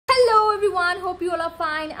everyone, hope you all are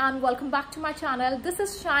fine and welcome back to my channel. This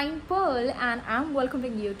is Shine Pearl and I'm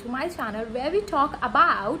welcoming you to my channel where we talk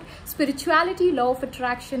about spirituality, law of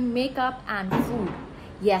attraction, makeup and food.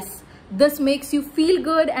 Yes, this makes you feel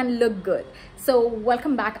good and look good. So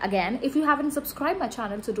welcome back again. If you haven't subscribed my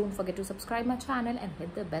channel, so don't forget to subscribe my channel and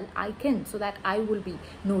hit the bell icon so that I will be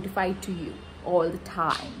notified to you all the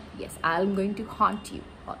time. Yes, I'm going to haunt you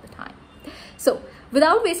all the time. So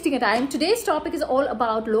without wasting a time, today's topic is all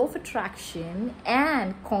about law of attraction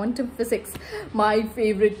and quantum physics, my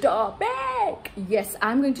favorite topic. Yes,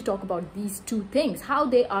 I'm going to talk about these two things, how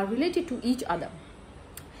they are related to each other.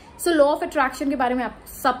 So law of attraction के बारे में आप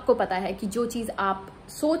सबको पता है कि जो चीज आप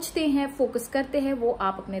सोचते हैं, फोकस करते हैं, वो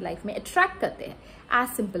आप अपने लाइफ में अट्रैक्ट करते हैं.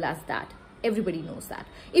 As simple as that. Everybody knows that.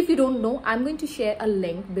 If you don't know, I'm going to share a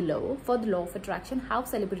link below for the law of attraction, how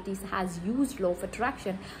celebrities has used law of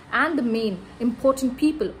attraction and the main important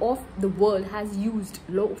people of the world has used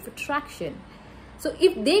law of attraction. So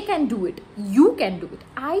if they can do it, you can do it.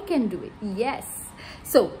 I can do it. Yes.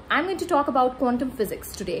 So I'm going to talk about quantum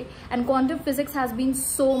physics today, and quantum physics has been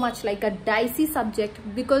so much like a dicey subject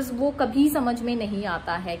because वो कभी समझ में नहीं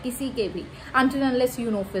आता है किसी के भी until unless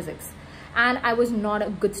you know physics. And I was not a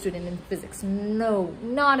good student in physics. No,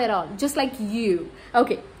 not at all. Just like you.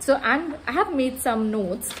 Okay, so I have made some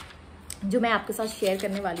notes जो मैं आपके साथ share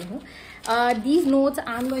करने वाली हूँ. These notes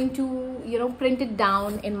I'm going to print it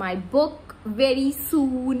down in my book very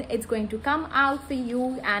soon. It's going to come out for you,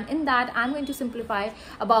 and in that I'm going to simplify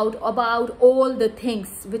about all the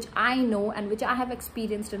things which I know and which I have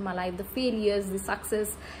experienced in my life, the failures, the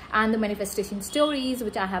success and the manifestation stories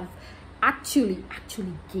which I have actually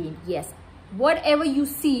gained. Yes, whatever you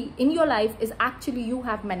see in your life is actually you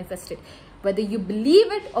have manifested, whether you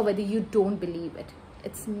believe it or whether you don't believe it.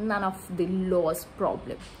 It's none of the law's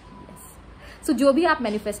problem. Yes. So जो भी आप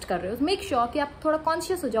manifest कर रहे हो, make sure कि आप थोड़ा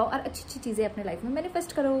conscious हो जाओ और अच्छी चीजें अपने life में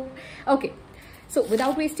manifest करो. Okay, so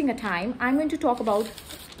without wasting a time, I'm going to talk about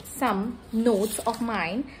some notes of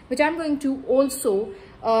mine which I'm going to also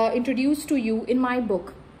introduce to you in my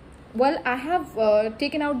book. Well, I have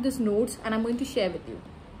taken out these notes and I'm going to share with you.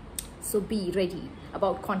 So be ready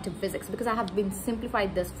about quantum physics because I have been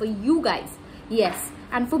simplified this for you guys. Yes,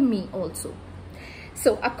 and for me also.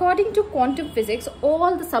 So according to quantum physics,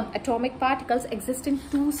 all the subatomic particles exist in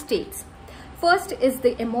two states. First is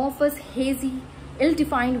the amorphous, hazy,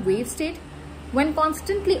 ill-defined wave state. When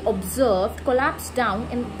constantly observed, collapse down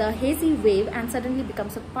in the hazy wave and suddenly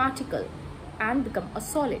becomes a particle and become a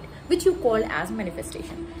solid, which you call as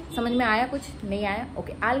manifestation. समझ में आया कुछ? नहीं आया?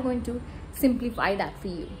 Okay, I'm going to simplify that for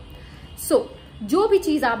you. So, जो भी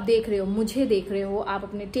चीज आप देख रहे हो, मुझे देख रहे हो, आप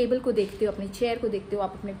अपने टेबल को देखते हो, अपने चेयर को देखते हो,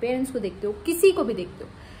 आप अपने पेरेंट्स को देखते हो, किसी को भी देखते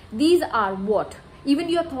हो. These are what?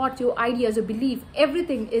 Even your thoughts, your ideas, your belief,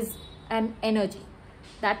 everything is an energy.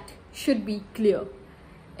 That should be clear.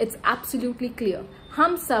 It's absolutely clear.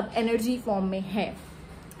 हम सब energy form में हैं.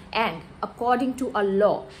 And according to a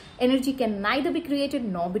law, energy can neither be created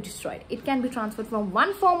nor be destroyed. It can be transferred from one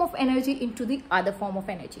form of energy into the other form of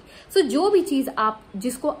energy. So जो भी चीज आप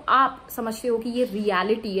जिसको आप समझते हो कि ये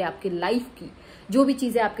reality है आपके life की, जो भी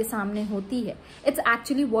चीजें आपके सामने होती है, it's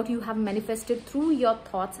actually what you have manifested through your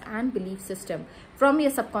thoughts and belief system from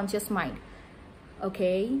your subconscious mind.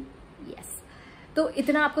 Okay? Yes. तो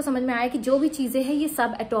इतना आपको समझ में आया कि जो भी चीजें हैं ये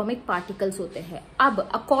सब एटॉमिक पार्टिकल्स होते हैं. अब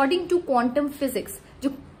अकॉर्डिंग टू क्वांटम फिजिक्स, जो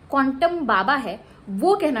क्वांटम बाबा है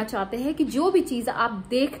वो कहना चाहते हैं कि जो भी चीज आप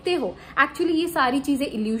देखते हो एक्चुअली ये सारी चीजें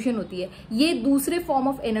इल्यूजन होती है, ये दूसरे फॉर्म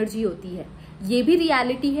ऑफ एनर्जी होती है, ये भी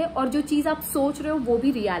रियलिटी है और जो चीज आप सोच रहे हो वो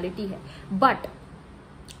भी रियलिटी है. बट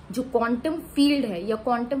जो क्वांटम फील्ड है या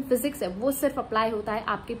क्वांटम फिजिक्स है वो सिर्फ अप्लाई होता है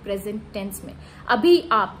आपके प्रेजेंट टेंस में.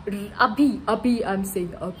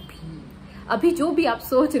 अभी जो भी आप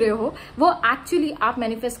सोच रहे हो वो एक्चुअली आप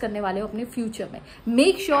मैनिफेस्ट करने वाले हो अपने फ्यूचर में.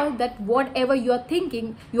 Make sure that what ever you are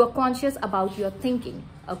thinking, you are conscious about your thinking.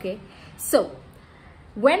 Okay, so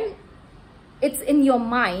when it's in your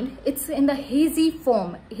mind, it's in the hazy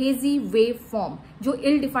form, hazy wave form, जो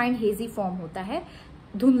इल defined hazy form होता है,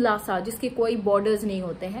 धुंधला सा जिसके कोई borders नहीं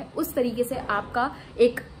होते हैं, उस तरीके से आपका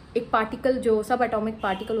एक पार्टिकल जो सब एटॉमिक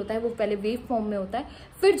पार्टिकल होता है वो पहले वेव फॉर्म में होता है.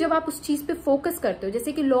 फिर जब आप उस चीज पे फोकस करते हो,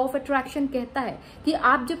 जैसे कि लॉ ऑफ अट्रैक्शन कहता है कि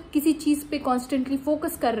आप जब किसी चीज पे कॉन्स्टेंटली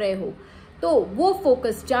फोकस कर रहे हो तो वो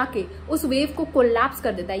फोकस जाके उस वेव को कोलैप्स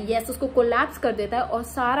कर देता है. यस, उसको कोलैप्स कर देता है और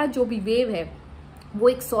सारा जो भी वेव है वो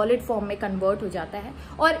एक सॉलिड फॉर्म में कन्वर्ट हो जाता है.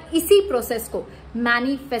 और इसी प्रोसेस को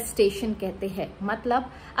मैनिफेस्टेशन कहते हैं,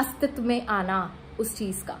 मतलब अस्तित्व में आना उस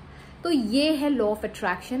चीज का. तो ये है law of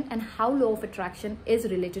attraction and how law of attraction is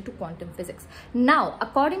related to quantum physics. Now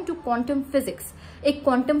according to quantum physics, एक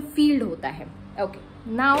क्वांटम फील्ड होता है. Okay,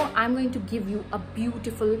 now I'm going to give you a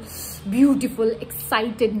beautiful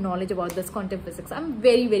excited knowledge about this quantum physics. I'm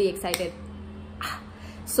very excited.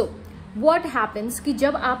 So what happens कि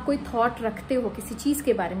जब आप कोई thought रखते हो किसी चीज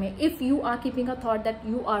के बारे में, if you are keeping a thought that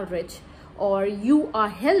you are rich or you are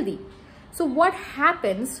healthy, so what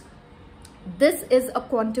happens, this is a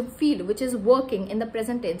quantum field which is working in the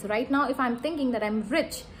present tense. Right now, if I'm thinking that I'm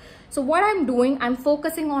rich, so what I'm doing, I'm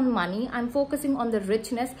focusing on money, I'm focusing on the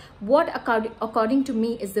richness. What according to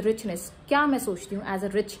me is the richness? क्या मैं सोचती हूँ as a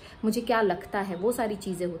rich, मुझे क्या लगता है, वो सारी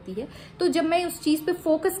चीजें होती है. तो जब मैं उस चीज पे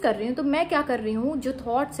फोकस कर रही हूँ तो मैं क्या कर रही हूँ, जो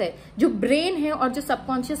थॉट्स है, जो ब्रेन है और जो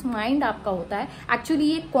सबकॉन्शियस माइंड आपका होता है,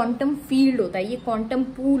 एक्चुअली ये क्वांटम फील्ड होता है, ये क्वांटम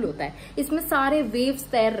पूल होता है. इसमें सारे वेव्स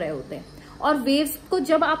तैर रहे होते हैं और वेव्स को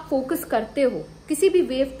जब आप फोकस करते हो, किसी भी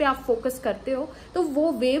वेव पे आप फोकस करते हो, तो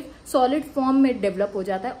वो वेव सॉलिड फॉर्म में डेवलप हो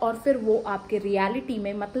जाता है और फिर वो आपके रियलिटी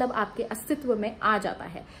में, मतलब आपके अस्तित्व में आ जाता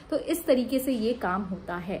है. तो इस तरीके से ये काम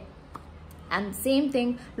होता है. And same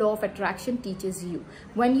thing law of attraction teaches you.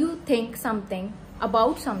 When you think something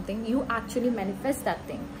about something, you actually manifest that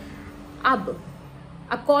thing. अब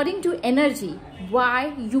according to energy,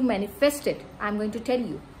 why you manifest it, I am going to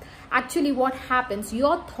tell you. Actually what happens,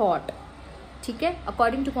 your thought, ठीक है,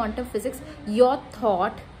 according to quantum physics, your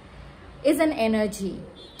thought is an energy,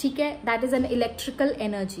 ठीक है, that is an electrical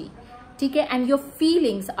energy, ठीक है, and your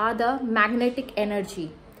feelings are the magnetic energy.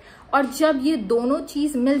 और जब ये दोनों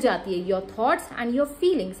चीज मिल जाती है, your thoughts and your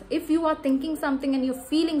feelings, if you are thinking something and you are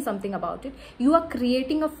feeling something about it, you are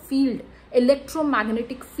creating a field,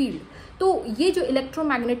 electromagnetic field. तो ये जो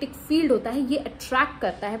इलेक्ट्रोमैग्नेटिक फील्ड होता है, ये अट्रैक्ट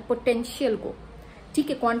करता है पोटेंशियल को, ठीक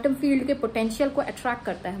है, क्वांटम फील्ड के पोटेंशियल को अट्रैक्ट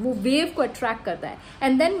करता है, वो वेव को अट्रैक्ट करता है.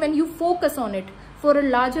 And then when you focus on it for a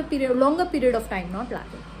larger period, longer period of time, not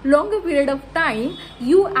larger, longer period of time,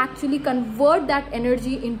 you actually convert that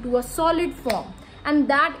energy into a solid form, and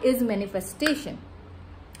that is manifestation.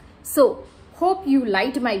 So hope you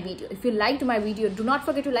liked my video. If you liked my video, do not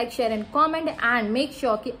forget to like, share and comment, and make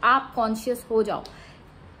sure कि आप conscious हो जाओ.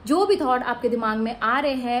 जो भी thought आपके दिमाग में आ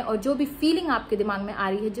रहे हैं और जो भी फीलिंग आपके दिमाग में आ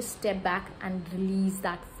रही है, just step back and release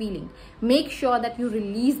that feeling. Make sure that you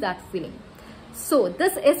release that feeling. So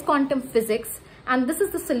this is quantum physics and this is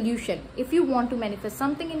the solution. If you want to manifest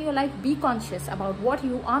something in your life, be conscious about what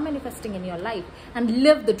you are manifesting in your life and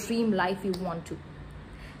live the dream life you want to.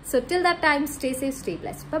 So till that time, stay safe, stay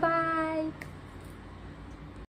blessed. Bye bye.